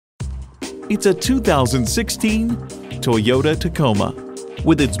It's a 2016 Toyota Tacoma.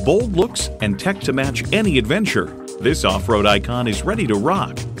 With its bold looks and tech to match any adventure, this off-road icon is ready to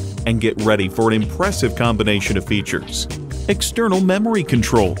rock. And get ready for an impressive combination of features. External memory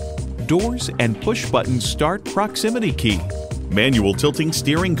control, doors and push-button start proximity key, manual tilting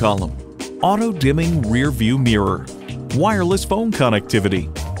steering column, auto-dimming rear-view mirror, wireless phone connectivity,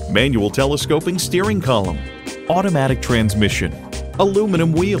 manual telescoping steering column, automatic transmission,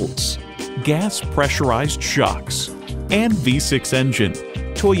 aluminum wheels, gas pressurized shocks, and V6 engine.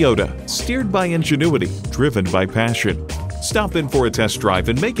 Toyota, steered by ingenuity, driven by passion. Stop in for a test drive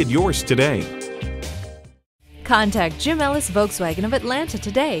and make it yours today. Contact Jim Ellis Volkswagen of Atlanta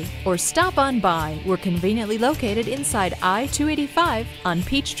today or stop on by. We're conveniently located inside I-285 on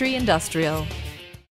Peachtree Industrial.